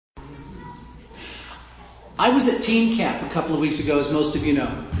I was at teen camp a couple of weeks ago, as most of you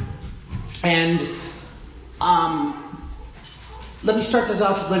know. And let me start this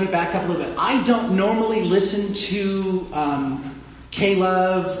off, let me back up a little bit. I don't normally listen to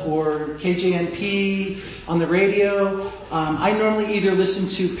K-Love or KJNP on the radio. I normally either listen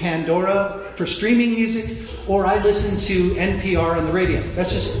to Pandora for streaming music, or I listen to NPR on the radio.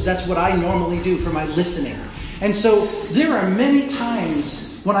 That's what I normally do for my listening. And so there are many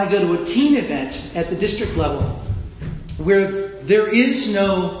times when I go to a teen event at the district level where there is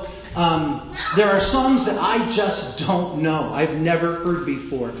no, there are songs that I just don't know. I've never heard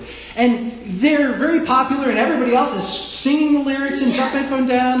before. And they're very popular and everybody else is singing the lyrics and jumping up and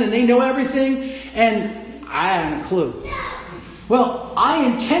down and they know everything. And I haven't a clue. Well, I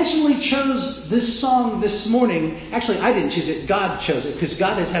intentionally chose this song this morning. Actually, I didn't choose it. God chose it because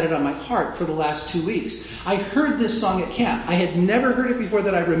God has had it on my heart for the last 2 weeks. I heard this song at camp. I had never heard it before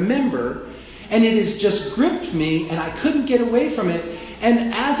that I remember. And it has just gripped me and I couldn't get away from it.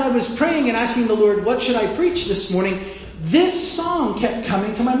 And as I was praying and asking the Lord, what should I preach this morning? This song kept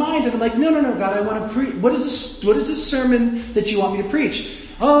coming to my mind. And I'm like, no, God, I want to preach. What is this sermon that you want me to preach?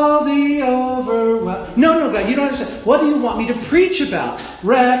 Oh, the overwhelmed. No, God, you don't understand. What do you want me to preach about?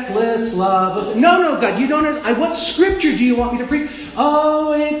 Reckless love. No, God, you don't understand. What scripture do you want me to preach?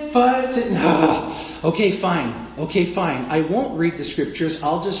 Oh, it fights it. No. Okay, fine. I won't read the scriptures.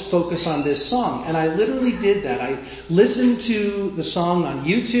 I'll just focus on this song. And I literally did that. I listened to the song on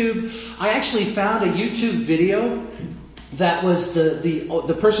YouTube. I actually found a YouTube video that was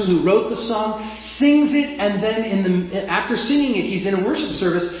the person who wrote the song sings it, and then after singing it, he's in a worship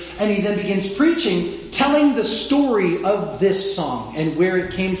service, and he then begins preaching, telling the story of this song and where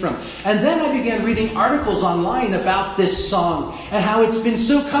it came from. And then I began reading articles online about this song and how it's been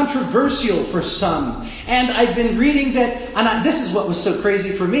so controversial for some. And I've been reading that, this is what was so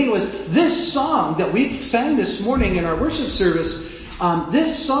crazy for me, was this song that we sang this morning in our worship service.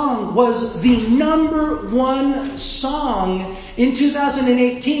 This song was the number one song in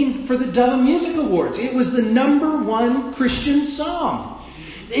 2018 for the Dove Music Awards. It was the number one Christian song.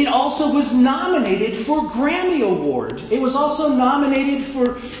 It also was nominated for Grammy Award. It was also nominated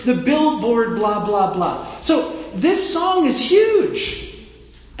for the Billboard blah, blah, blah. So this song is huge.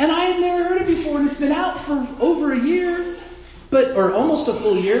 And I had never heard it before, and it's been out for over a year. Or almost a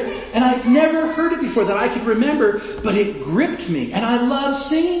full year, and I've never heard it before that I could remember, but it gripped me, and I love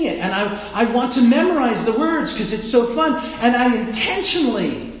singing it, and I want to memorize the words because it's so fun. And I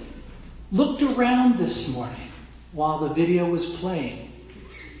intentionally looked around this morning while the video was playing,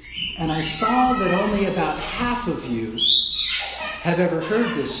 and I saw that only about half of you have ever heard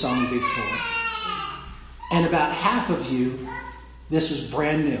this song before, and about half of you, this was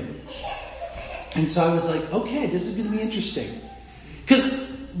brand new. And so I was like, okay, this is going to be interesting. Because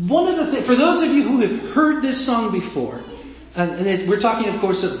one of the things, for those of you who have heard this song before, we're talking, of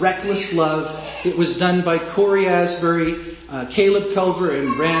course, of Reckless Love. It was done by Corey Asbury, Caleb Culver,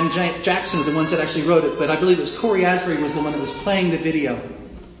 and Rand Jackson are the ones that actually wrote it. But I believe it was Corey Asbury was the one that was playing the video.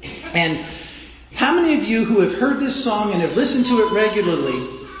 And how many of you who have heard this song and have listened to it regularly,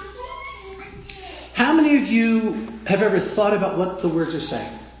 how many of you have ever thought about what the words are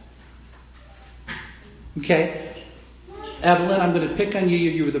saying? Okay. Evelyn, I'm going to pick on you.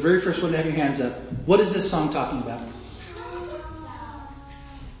 You were the very first one to have your hands up. What is this song talking about?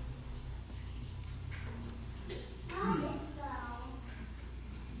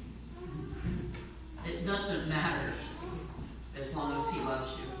 It doesn't matter as long as he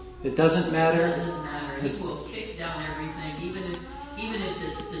loves you. It doesn't matter? It doesn't matter. He will kick down everything, even if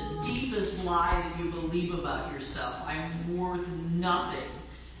it's the deepest lie that you believe about yourself. I'm worth nothing.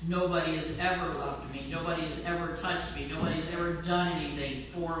 Nobody has ever loved me. Nobody has ever touched me. Nobody's ever done anything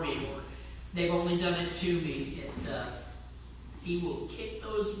for me, or they've only done it to me. He will kick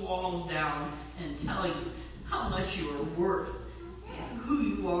those walls down and tell you how much you are worth, and who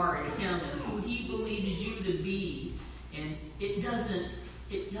you are in Him, and who He believes you to be. And it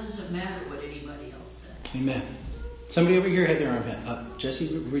doesn't matter what anybody else says. Amen. Somebody over here had their arm up.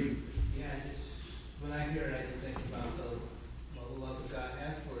 Jesse, were you? Yeah, when I hear it, I just think about the love that God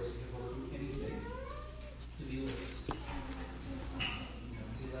has for us. He will do anything to be with us.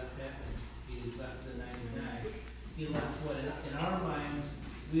 He left heaven. He left the 99. He left what in our minds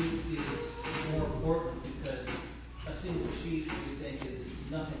we would see as more important, because a single sheep we think is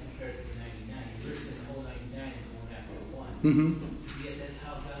nothing compared to the 99. You're risking the whole 99 and going after the one. Mm-hmm. Yet that's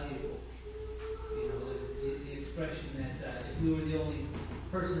how valuable. There's the expression that if we were the only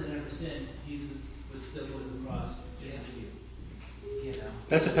person that ever sinned, Jesus would still go to the cross just for you.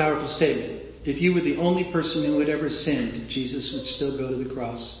 That's a powerful statement. If you were the only person who had ever sinned, Jesus would still go to the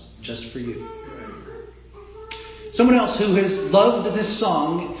cross just for you. Someone else who has loved this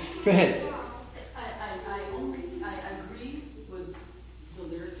song. Go ahead. I agree with the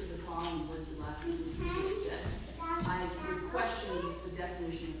lyrics of the song and what the last speaker said. I would question the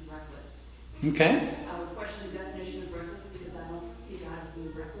definition of reckless. Okay. I would question the definition of reckless because I don't see God as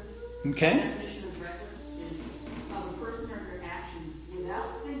being reckless. Okay. The definition of reckless is of a person or their actions without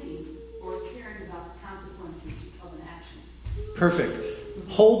thinking or caring about the consequences of an action. Perfect.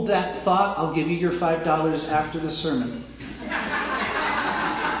 Hold that thought. I'll give you your $5 after the sermon.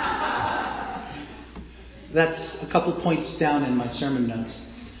 That's a couple points down in my sermon notes.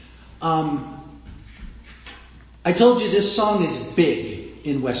 I told you this song is big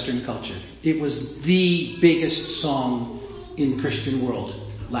in Western culture. It was the biggest song in the Christian world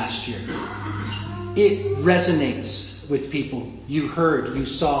last year. It resonates with people. You heard, you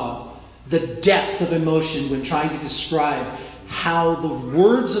saw the depth of emotion when trying to describe how the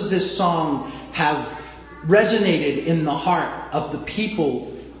words of this song have resonated in the heart of the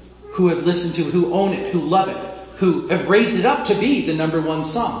people who have listened to it, who own it, who love it, who have raised it up to be the number one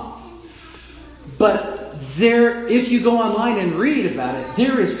song. But if you go online and read about it,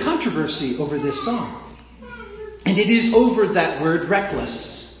 there is controversy over this song. And it is over that word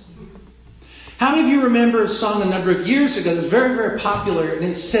reckless. How many of you remember a song a number of years ago that was very, very popular, and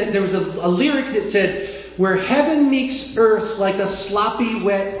it said, there was a lyric that said, "Where heaven meets earth like a sloppy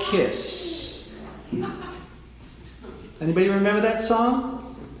wet kiss." Anybody remember that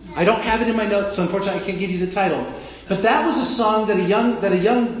song? I don't have it in my notes, so unfortunately I can't give you the title. But that was a song that a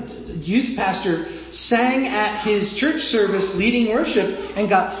young youth pastor sang at his church service leading worship and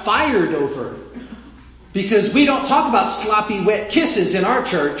got fired over. Because we don't talk about sloppy wet kisses in our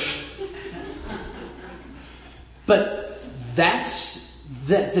church. But that's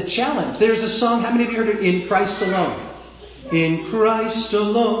the challenge. There's a song, how many of you heard it? "In Christ Alone"? In Christ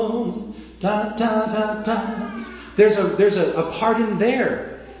alone, da da da da. There's a part in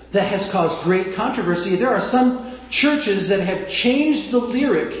there that has caused great controversy. There are some churches that have changed the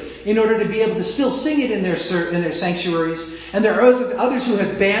lyric in order to be able to still sing it in their sanctuaries, and there are others who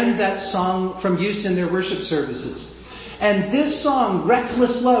have banned that song from use in their worship services. And this song,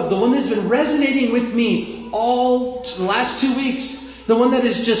 "Reckless Love," the one that's been resonating with me all the last 2 weeks, the one that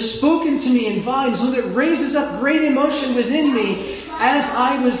has just spoken to me in volumes, the one that raises up great emotion within me, as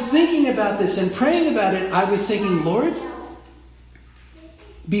I was thinking about this and praying about it, I was thinking, Lord,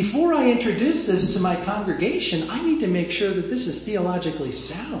 before I introduce this to my congregation, I need to make sure that this is theologically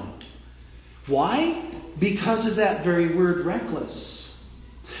sound. Why? Because of that very word, reckless.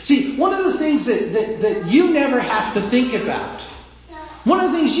 See, one of the things that you never have to think about, one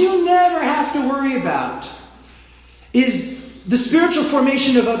of the things you never have to worry about, is the spiritual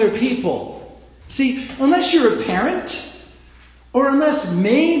formation of other people. See, unless you're a parent, or unless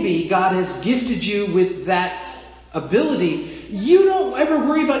maybe God has gifted you with that ability, you don't ever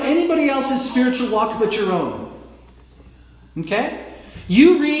worry about anybody else's spiritual walk but your own. Okay?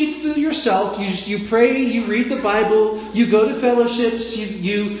 You read for yourself, you pray, you read the Bible, you go to fellowships,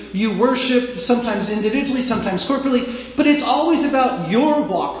 you worship, sometimes individually, sometimes corporately, but it's always about your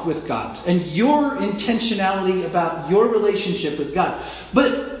walk with God and your intentionality about your relationship with God.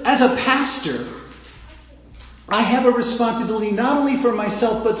 But as a pastor, I have a responsibility not only for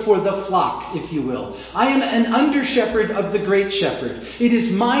myself, but for the flock, if you will. I am an under-shepherd of the great shepherd. It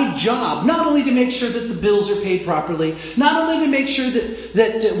is my job not only to make sure that the bills are paid properly, not only to make sure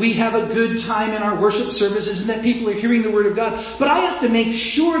that we have a good time in our worship services and that people are hearing the Word of God, but I have to make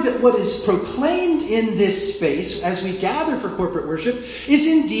sure that what is proclaimed in this space as we gather for corporate worship is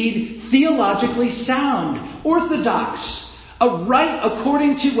indeed theologically sound, orthodox, right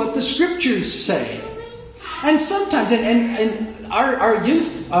according to what the Scriptures say. And sometimes, and our youth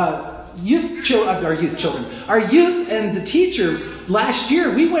and the teacher last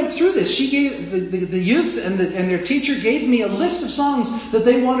year, we went through this. She gave the youth and their teacher gave me a list of songs that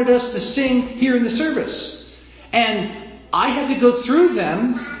they wanted us to sing here in the service, and I had to go through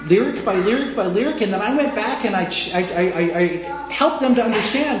them lyric by lyric by lyric, and then I went back and I helped them to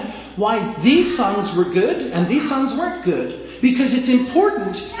understand why these songs were good and these songs weren't good, because it's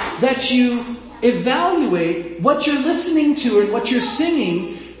important that you evaluate what you're listening to and what you're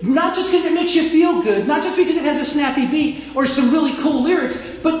singing, not just because it makes you feel good, not just because it has a snappy beat or some really cool lyrics,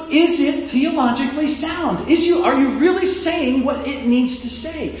 but is it theologically sound? Are you really saying what it needs to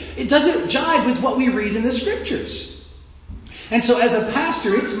say? Does it jive with what we read in the Scriptures? And so as a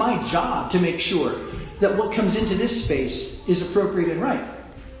pastor, it's my job to make sure that what comes into this space is appropriate and right.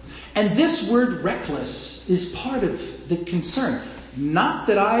 And this word reckless is part of the concern. Not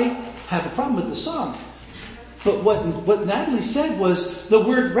that I have a problem with the song, but what Natalie said was the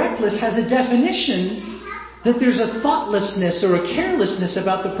word reckless has a definition that there's a thoughtlessness or a carelessness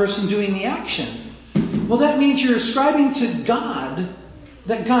about the person doing the action. Well, that means you're ascribing to God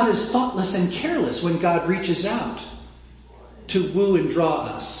that God is thoughtless and careless when God reaches out to woo and draw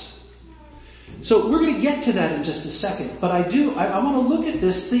us. So we're going to get to that in just a second, but I want to look at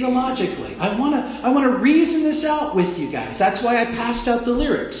this theologically. I want to reason this out with you guys. That's why I passed out the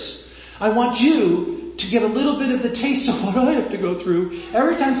lyrics. I want you to get a little bit of the taste of what I have to go through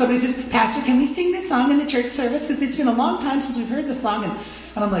every time somebody says, Pastor, can we sing this song in the church service? Because it's been a long time since we've heard this song. And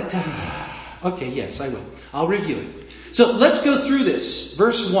I'm like, okay, yes, I will. I'll review it. So let's go through this.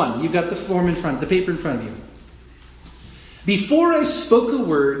 Verse 1. You've got the paper in front of you. Before I spoke a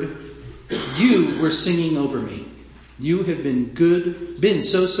word, you were singing over me. You have been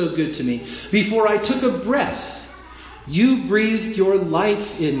so good to me. Before I took a breath, you breathed your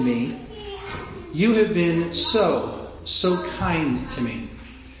life in me. You have been so kind to me.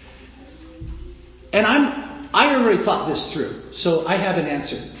 And I already thought this through, so I have an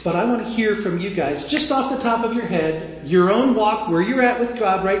answer. But I want to hear from you guys, just off the top of your head, your own walk, where you're at with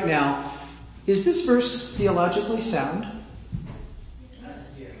God right now. Is this verse theologically sound?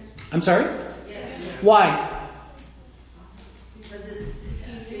 I'm sorry? Yes. Why? Because it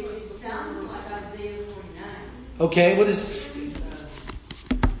sounds like Isaiah 49. Okay, what is...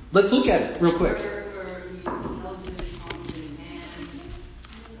 Let's look at it real quick. Where you held him in palms in hand,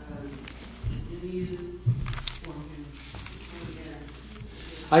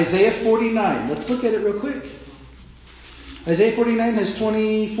 Isaiah 49. Let's look at it real quick. Isaiah 49 has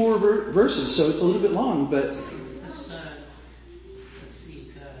 24 verses, so it's a little bit long, but... Let's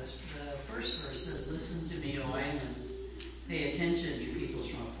see, the first verse says, Listen to me, O islands. Pay attention, you peoples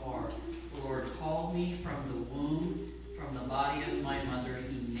from afar. The Lord called me from the womb, from the body of my mother,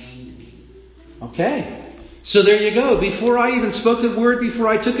 He named me. Okay. So there you go. Before I even spoke a word, before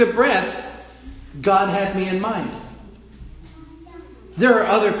I took a breath, God had me in mind. There are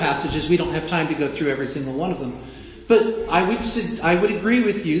other passages. We don't have time to go through every single one of them. But I would agree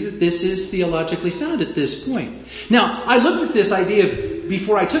with you that this is theologically sound at this point. Now, I looked at this idea of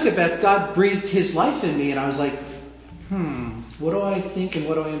before I took a breath, God breathed His life in me, and I was like, what do I think and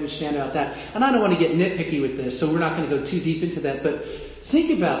what do I understand about that? And I don't want to get nitpicky with this, so we're not going to go too deep into that. But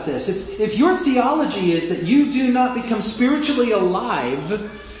think about this. If your theology is that you do not become spiritually alive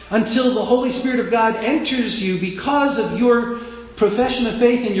until the Holy Spirit of God enters you because of your profession of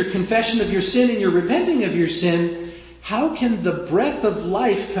faith and your confession of your sin and your repenting of your sin, how can the breath of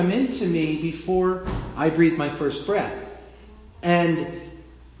life come into me before I breathe my first breath? And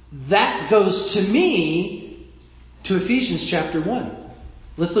that goes to me to Ephesians chapter 1.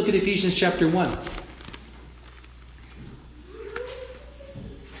 Let's look at Ephesians chapter 1.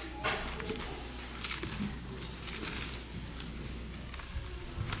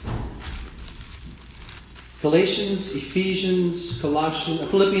 Galatians, Ephesians,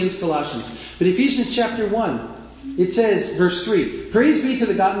 Philippians, Colossians. But Ephesians chapter 1, it says, verse 3, Praise be to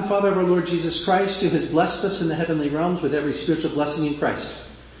the God and Father of our Lord Jesus Christ, who has blessed us in the heavenly realms with every spiritual blessing in Christ.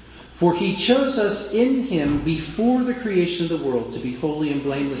 For He chose us in Him before the creation of the world to be holy and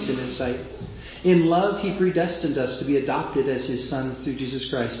blameless in His sight. In love He predestined us to be adopted as His sons through Jesus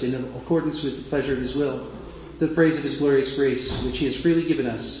Christ, in accordance with the pleasure of His will, the praise of His glorious grace, which He has freely given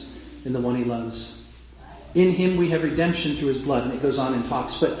us in the one He loves. In Him we have redemption through His blood. And it goes on and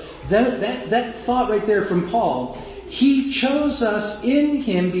talks. But that thought right there from Paul, He chose us in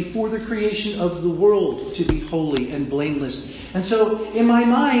Him before the creation of the world to be holy and blameless. And so in my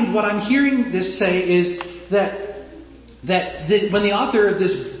mind, what I'm hearing this say is that when the author of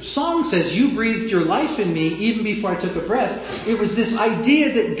this song says, You breathed your life in me even before I took a breath, it was this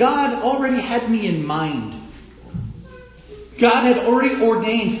idea that God already had me in mind. God had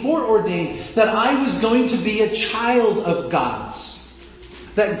already foreordained that I was going to be a child of God's.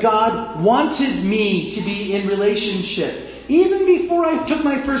 That God wanted me to be in relationship. Even before I took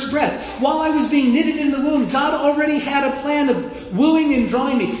my first breath, while I was being knitted in the womb, God already had a plan of wooing and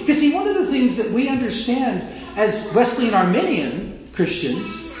drawing me. Because see, one of the things that we understand as Wesleyan Arminian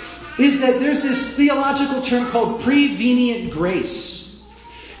Christians is that there's this theological term called prevenient grace.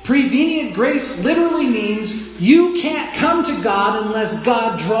 Prevenient grace literally means you can't come to God unless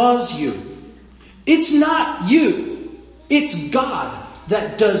God draws you. It's not you. It's God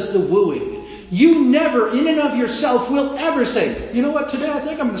that does the wooing. You never, in and of yourself, will ever say, you know what, today I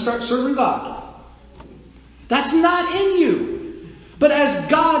think I'm going to start serving God. That's not in you. But as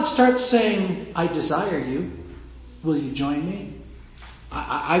God starts saying, I desire you, will you join me?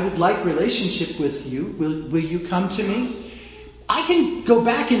 I would like relationship with you. Will you come to me? I can go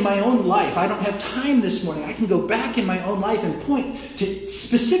back in my own life. I don't have time this morning. I can go back in my own life and point to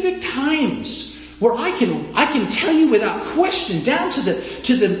specific times where I can tell you without question, down to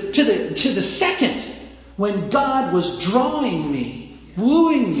the second, when God was drawing me,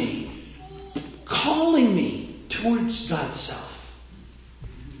 wooing me, calling me towards God's self.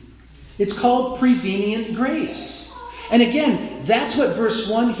 It's called prevenient grace. And again, that's what verse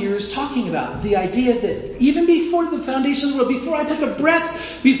 1 here is talking about. The idea that even before the foundation of the world, before I took a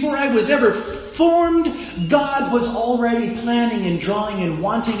breath, before I was ever formed, God was already planning and drawing and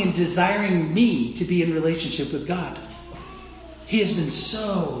wanting and desiring me to be in relationship with God. He has been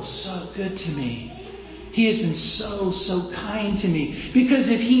so, so good to me. He has been so, so kind to me. Because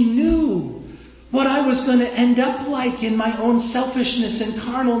if He knew what I was going to end up like in my own selfishness and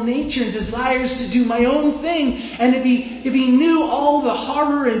carnal nature and desires to do my own thing, and if he knew all the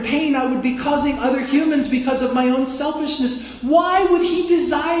horror and pain I would be causing other humans because of my own selfishness, why would He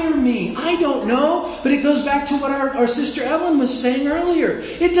desire me? I don't know, but it goes back to what our sister Evelyn was saying earlier.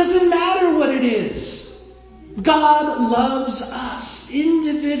 It doesn't matter what it is. God loves us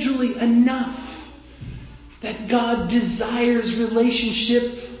individually enough that God desires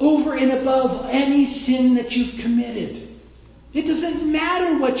relationship over and above any sin that you've committed. It doesn't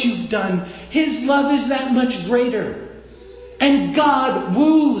matter what you've done. His love is that much greater. And God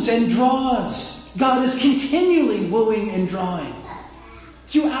woos and draws. God is continually wooing and drawing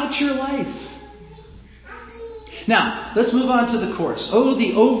throughout your life. Now, let's move on to the chorus. Oh,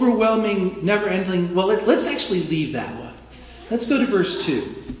 the overwhelming, never-ending... Well, let's actually leave that one. Let's go to verse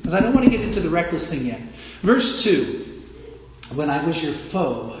 2, because I don't want to get into the reckless thing yet. Verse 2. When I was your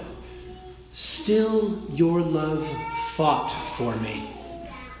foe, still your love fought for me.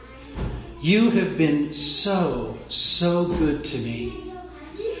 You have been so, so good to me.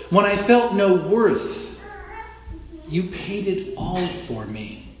 When I felt no worth, you paid it all for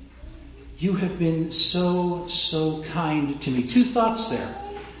me. You have been so, so kind to me. Two thoughts there.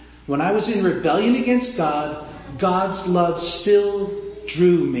 When I was in rebellion against God, God's love still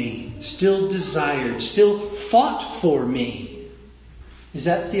drew me, still desired, still fought for me. Is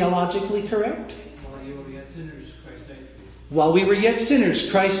that theologically correct? While you were yet sinners, Christ died for you. While we were yet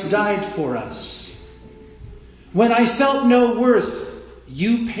sinners, Christ died for us. When I felt no worth,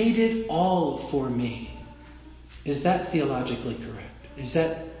 you paid it all for me. Is that theologically correct? Is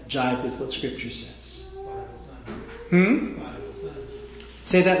that jive with what Scripture says? Prodigal son.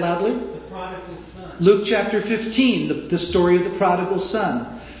 Say that loudly. The prodigal son. Luke chapter 15, the story of the prodigal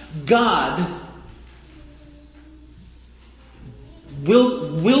son. God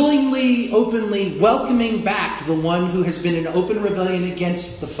willingly, openly welcoming back the one who has been in open rebellion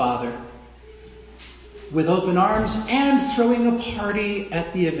against the Father with open arms and throwing a party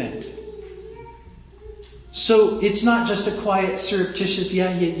at the event. So it's not just a quiet, surreptitious,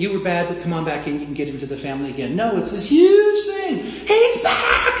 you were bad, but come on back and you can get into the family again. No, it's this huge thing. He's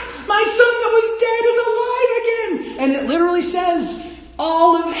back! My son that was dead is alive again! And it literally says,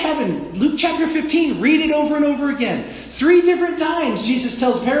 all of heaven, Luke chapter 15, read it over and over again. 3 different times Jesus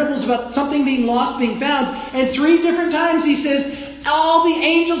tells parables about something being lost, being found. And 3 different times He says, all the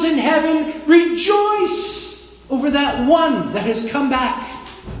angels in heaven rejoice over that one that has come back.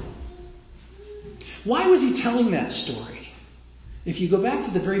 Why was He telling that story? If you go back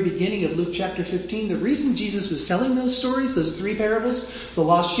to the very beginning of Luke chapter 15, the reason Jesus was telling those stories, those 3 parables, the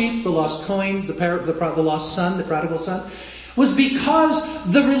lost sheep, the lost coin, the lost son, the prodigal son, was because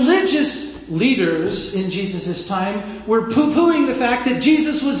the religious leaders in Jesus' time were poo-pooing the fact that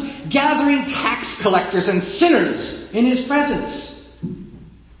Jesus was gathering tax collectors and sinners in His presence.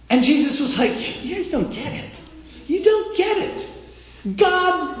 And Jesus was like, you guys don't get it. You don't get it.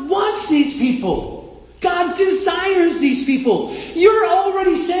 God wants these people. God desires these people. You're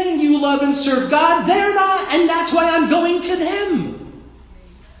already saying you love and serve God. They're not, and that's why I'm going to them.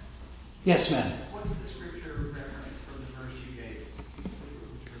 Yes, ma'am. What's the scripture reference for the verse you gave?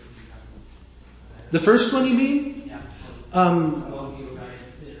 The first one, you mean? Yeah.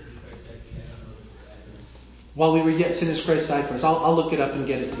 While we were yet sinners, Christ died for us. I'll look it up and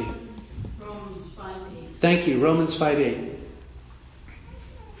get it to you. Romans 5:8. Thank you. Romans 5:8.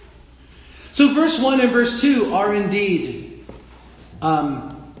 So verse 1 and verse 2 are indeed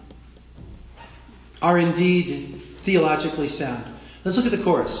theologically sound. Let's look at the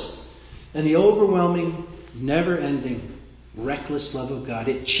chorus. And the overwhelming, never-ending, reckless love of God,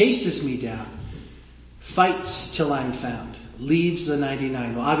 it chases me down, fights till I'm found, leaves the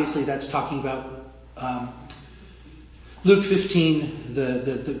 99. Well, obviously that's talking about Luke 15,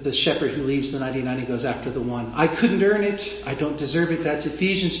 the shepherd who leaves the 99 and goes after the one. I couldn't earn it. I don't deserve it. That's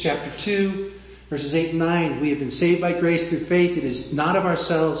Ephesians chapter 2, verses 8 and 9. We have been saved by grace through faith. It is not of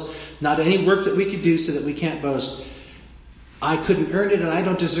ourselves, not any work that we could do so that we can't boast. I couldn't earn it and I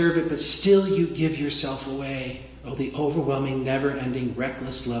don't deserve it, but still you give yourself away. Oh, the overwhelming, never-ending,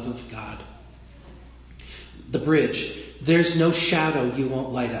 reckless love of God. The bridge. There's no shadow you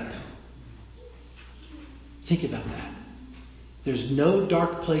won't light up. Think about that. There's no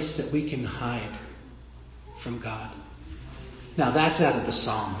dark place that we can hide from God. Now that's out of the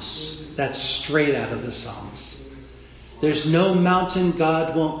Psalms. That's straight out of the Psalms. There's no mountain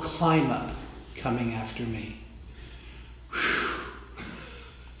God won't climb up coming after me. Whew.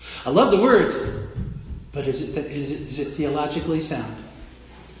 I love the words, but is it theologically sound?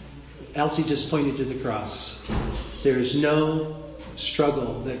 Elsie just pointed to the cross. There is no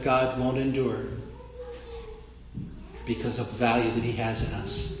struggle that God won't endure because of the value that he has in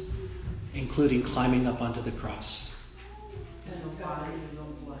us, including climbing up onto the cross. And the body and the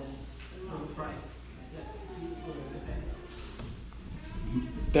blood, no price.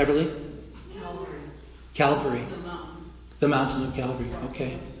 Beverly? Calvary. The mountain. The mountain of Calvary.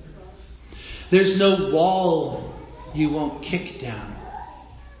 Okay. There's no wall you won't kick down.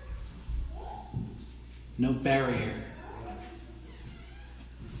 No barrier.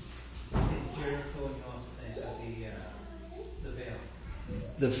 In Jericho, you also think of the veil.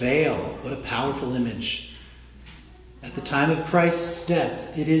 The veil. What a powerful image. At the time of Christ's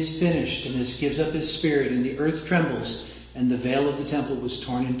death, it is finished, and this gives up his spirit, and the earth trembles, and the veil of the temple was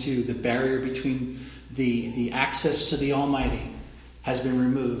torn in two. The barrier between the access to the Almighty has been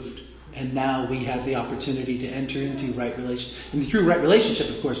removed. And now we have the opportunity to enter into right relationship. And through right relationship,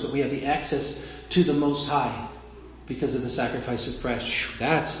 of course, but we have the access to the Most High because of the sacrifice of Christ.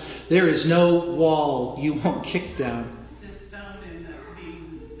 There is no wall you won't kick down. The stone and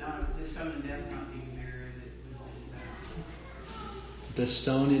the stone and death not being buried, it will hold down. The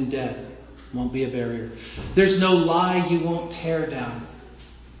stone in death won't be a barrier. There's no lie you won't tear down.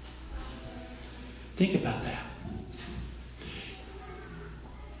 Think about that.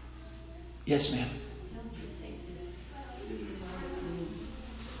 Yes, ma'am. Don't you think that we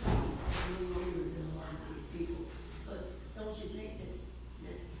are no longer than a lot of these people, but don't you think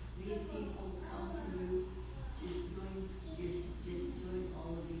that these people come to you just doing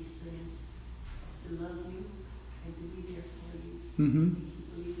all of these things to love you and to be there for you? Mm-hmm. To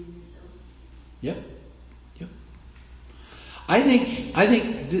believe in yourself? Yep. I think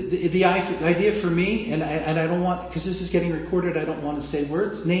the idea for me, and I don't want, because this is getting recorded, I don't want to say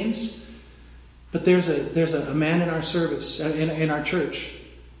names, but there's a man in our service, in our church,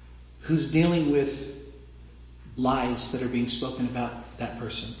 who's dealing with lies that are being spoken about that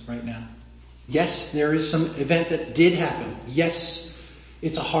person right now. Yes, there is some event that did happen. Yes,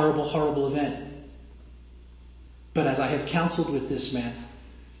 it's a horrible, horrible event. But as I have counseled with this man,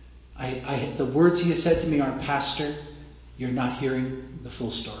 the words he has said to me are, Pastor, you're not hearing the full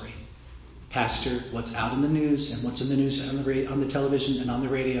story. Pastor, what's out in the news and what's in the news on the television and on the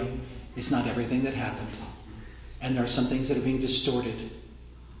radio is not everything that happened. And there are some things that are being distorted.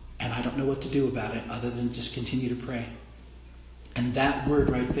 And I don't know what to do about it other than just continue to pray. And that word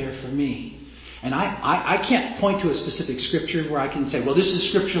right there for me. And I can't point to a specific scripture where I can say, well, this is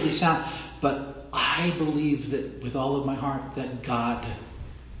scripturally sound. But I believe that with all of my heart that God,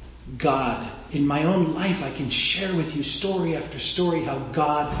 in my own life, I can share with you story after story how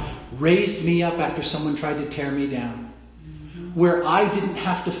God raised me up after someone tried to tear me down. Mm-hmm. Where I didn't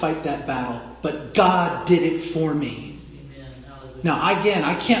have to fight that battle, but God did it for me. Amen. Now, again,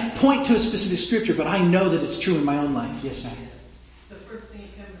 I can't point to a specific scripture, but I know that it's true in my own life. Yes, ma'am. The first thing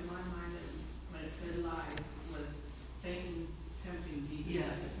that came to my mind when it said lies was Satan tempting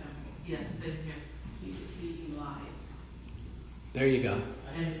Jesus. Yes, same here. He was speaking lies. There you go.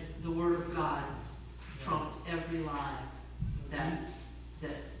 And the Word of God trumped every lie that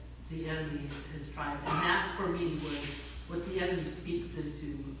the enemy has tried. And that for me was what the enemy speaks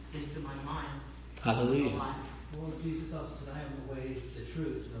into my mind. Hallelujah. Well, Jesus also said, I am the way, the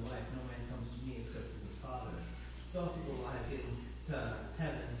truth, and the life. No man comes to me except through the Father. It's also the lie of getting to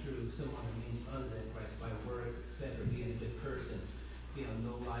heaven through some other means other than Christ, by works, etc., being a good person.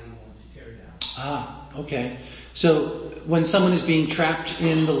 No lie you won't tear down. Okay. So when someone is being trapped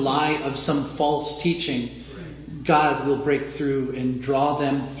in the lie of some false teaching, Correct. God will break through and draw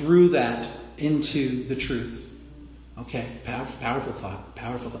them through that into the truth. Okay, powerful thought.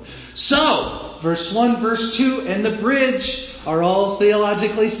 So, verse 1, verse 2, and the bridge are all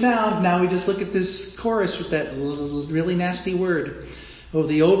theologically sound. Now we just look at this chorus with that really nasty word. Oh,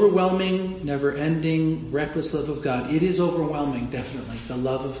 the overwhelming, never-ending, reckless love of God. It is overwhelming, definitely. The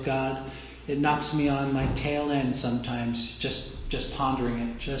love of God. It knocks me on my tail end sometimes, just pondering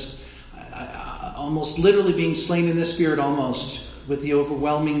it. Just almost literally being slain in the Spirit almost, with the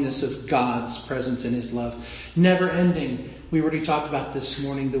overwhelmingness of God's presence and His love. Never ending, We already talked about this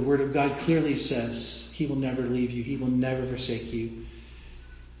morning. The Word of God clearly says He will never leave you. He will never forsake you.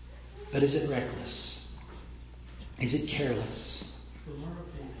 But is it reckless? Is it careless? From our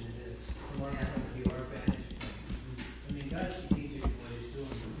opinion, it is. From our point of view, our vantage point. I mean, God's strategic in what He's doing.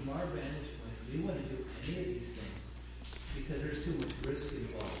 But from our vantage point, we want to do any of these things because there's too much risk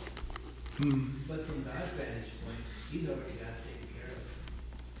involved. But from God's vantage point, He's already got it taken care of.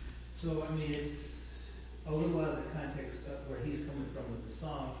 So, I mean, it's a little out of the context of where he's coming from with the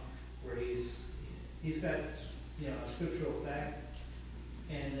song, where he's got, a scriptural fact,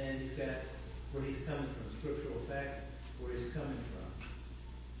 and then he's got where he's coming from, scriptural fact, where he's coming from,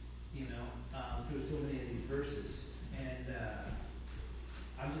 through so many of these verses. And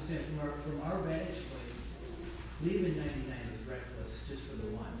I'm just saying, from our vantage point, leaving 99 is reckless just for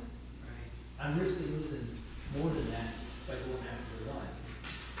the one. Right? I'm risking losing more than that by going after the one.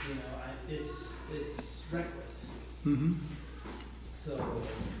 It's reckless. Mm-hmm. So, I don't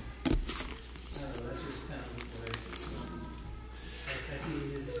know, that's just kind of what I see. I see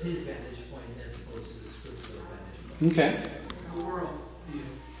his vantage point as opposed to the scriptural vantage point. Okay. The world's view.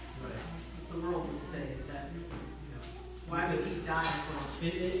 Right. The world would say that, why would he die for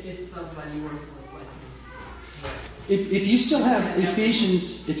it's somebody worthless like him? Right. If you still have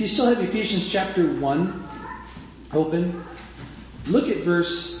Ephesians chapter 1 open, look at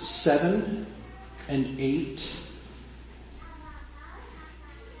verse 7 and 8.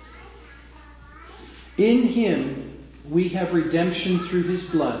 In Him we have redemption through His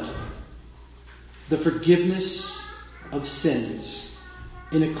blood, the forgiveness of sins,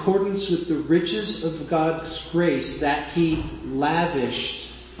 in accordance with the riches of God's grace that He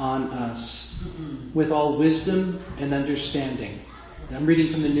lavished on us with all wisdom and understanding. I'm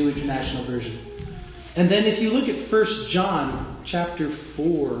reading from the New International Version. And then if you look at 1 John chapter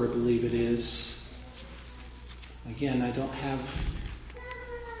 4, I believe it is. Again, I don't have...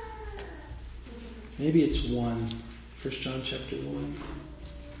 Maybe it's 1. 1 John chapter 1.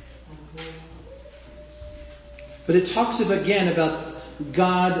 But it talks about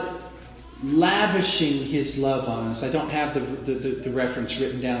God lavishing His love on us. I don't have the reference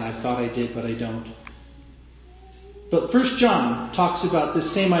written down. I thought I did, but I don't. But 1 John talks about this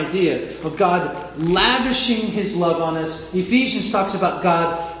same idea of God lavishing His love on us. Ephesians talks about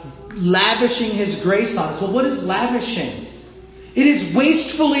God lavishing His grace on us. Well, what is lavishing? It is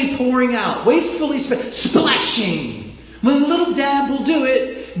wastefully pouring out, wastefully splashing. When a little dab will do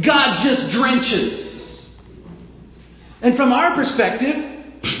it, God just drenches. And from our perspective,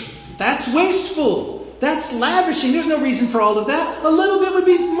 that's wasteful. That's lavishing. There's no reason for all of that. A little bit would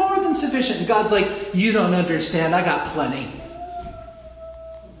be more than sufficient. And God's like, you don't understand. I got plenty.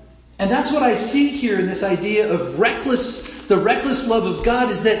 And that's what I see here in this idea of the reckless love of God,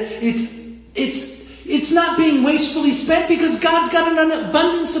 is that it's not being wastefully spent because God's got an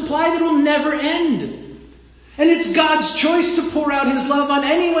abundant supply that will never end. And it's God's choice to pour out His love on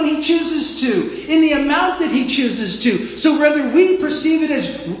anyone He chooses to, in the amount that He chooses to. So whether we perceive it as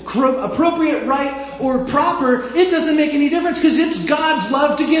appropriate, right, or proper, it doesn't make any difference because it's God's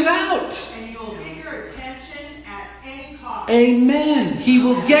love to give out. And He will get your attention at any cost. Amen. He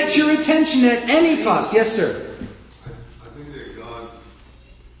will get your attention at any cost. Yes, sir. I think that God,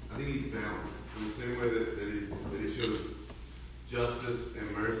 He's balanced in the same way that He shows justice and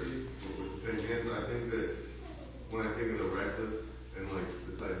mercy with the same hand. But I think that when I think of the reckless and like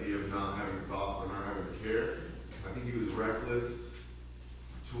this idea of not having thought or not having care, I think He was reckless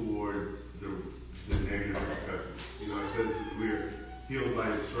towards the negative perspective. It says we're healed by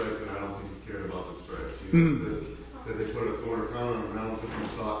His stripes, and I don't think He cared about the stripes. It says that they put a thorn crown on Him, and I don't think He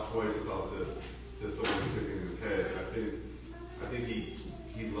thought twice about the thorn sticking in His head. I think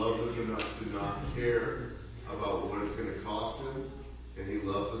He loves us enough to not care about what it's going to cost Him, and He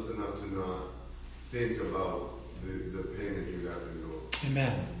loves us enough to not think about the pain that you have to go.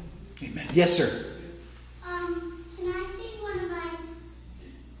 Amen. Amen. Yes, sir. Can I sing one of my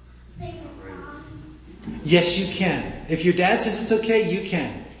favorite songs? Yes, you can. If your dad says it's okay, you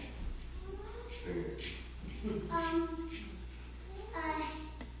can.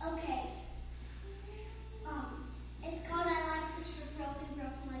 Okay. It's called I Like That You're Broken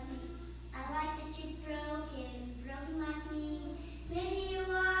Like Me. I like that you're broken like me. Maybe you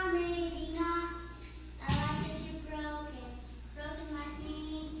are, maybe not. I like that you're broken like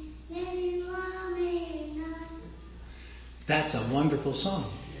me. Maybe you are, maybe not. That's a wonderful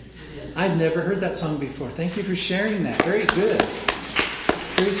song. I've never heard that song before. Thank you for sharing that. Very good.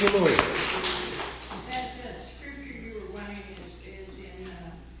 Praise the Lord. That scripture you were wanting is in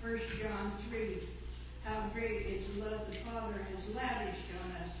 1 John 3. How great is the love the Father has lavished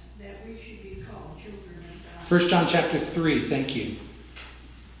on us that we should be called children of God. 1 John chapter 3, thank you.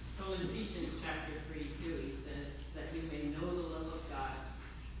 So in Ephesians chapter 3 too, he says that you may know the love of God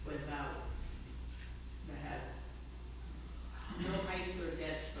without that has no height or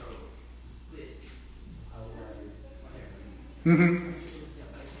depth or width. Mm-hmm.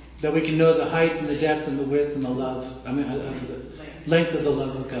 That we can know the height and the depth and the width and the love, the length of the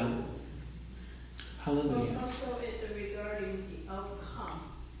love of God. Hallelujah. Also regarding the outcome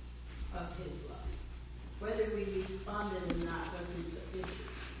of his love. Whether we responded or not wasn't the issue.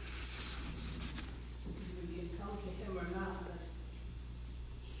 We can come to him or not, but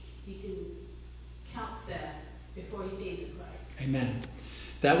he can count that before he paid the price. Amen.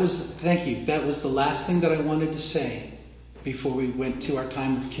 Thank you. That was the last thing that I wanted to say before we went to our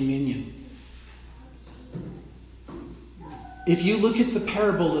time of communion. If you look at the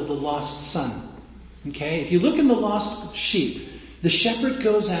parable of the lost son, okay, if you look in the lost sheep, the shepherd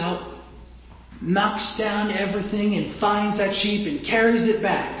goes out, knocks down everything and finds that sheep and carries it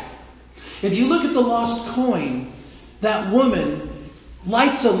back. If you look at the lost coin, that woman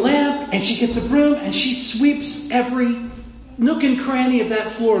lights a lamp and she gets a broom and she sweeps every nook and cranny of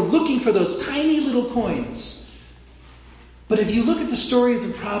that floor looking for those tiny little coins. But if you look at the story of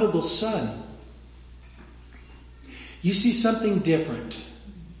the prodigal son, you see something different.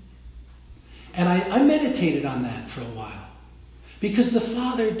 And I meditated on that for a while. Because the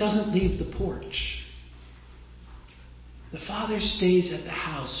father doesn't leave the porch. The father stays at the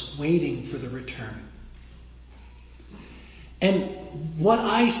house waiting for the return. And what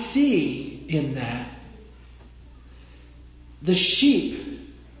I see in that, the sheep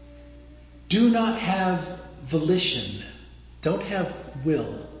do not have volition, don't have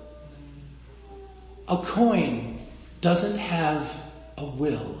will. A coin doesn't have a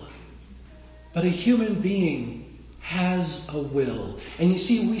will. But a human being has a will. And you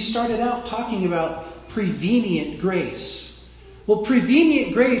see, we started out talking about prevenient grace. Well,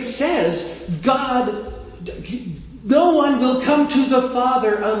 prevenient grace says no one will come to the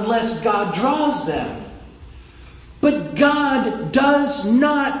Father unless God draws them. But God does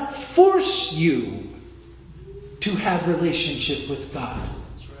not force you to have relationship with God.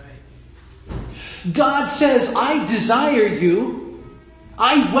 That's right. God says, I desire you.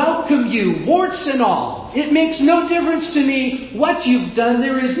 I welcome you, warts and all. It makes no difference to me what you've done.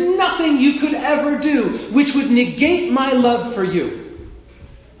 There is nothing you could ever do which would negate my love for you.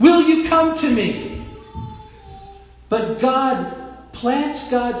 Will you come to me? But God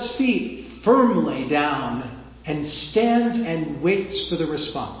plants God's feet firmly down and stands and waits for the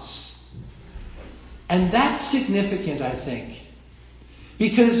response. And that's significant, I think.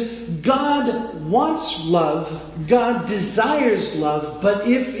 Because God wants love, God desires love, but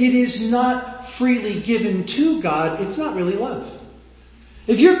if it is not freely given to God, it's not really love.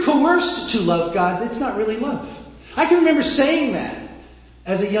 If you're coerced to love God, it's not really love. I can remember saying that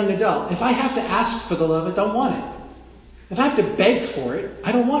as a young adult. If I have to ask for the love, I don't want it. If I have to beg for it,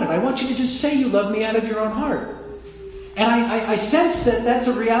 I don't want it. I want you to just say you love me out of your own heart. And I sense that that's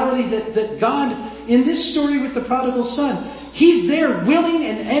a reality that God, in this story with the prodigal son, He's there willing,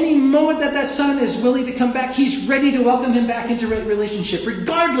 and any moment that son is willing to come back, He's ready to welcome him back into relationship,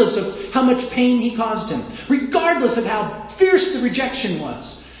 regardless of how much pain he caused him, regardless of how fierce the rejection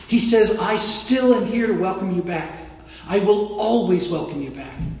was. He says, I still am here to welcome you back. I will always welcome you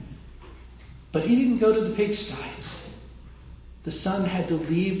back. But he didn't go to the pigsty. The son had to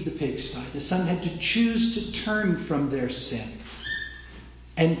leave the pigsty. The son had to choose to turn from their sin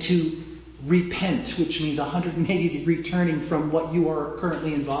and to repent, which means 180-degree turning from what you are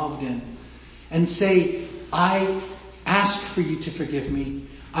currently involved in, and say, I ask for you to forgive me.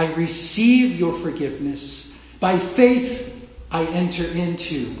 I receive your forgiveness. By faith, I enter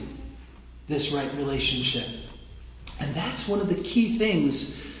into this right relationship. And that's one of the key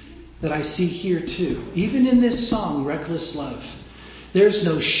things that I see here too. Even in this song, Reckless Love, there's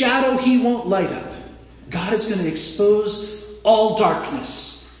no shadow He won't light up. God is going to expose all darkness.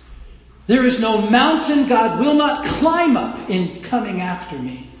 There is no mountain God will not climb up in coming after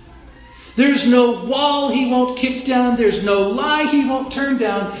me. There's no wall He won't kick down. There's no lie He won't turn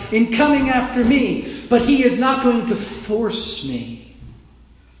down in coming after me. But He is not going to force me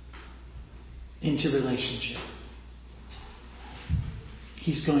into relationship.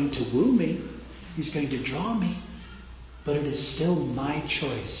 He's going to woo me. He's going to draw me. But it is still my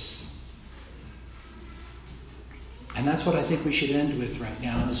choice. And that's what I think we should end with right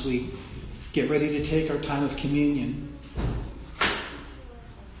now as we get ready to take our time of communion.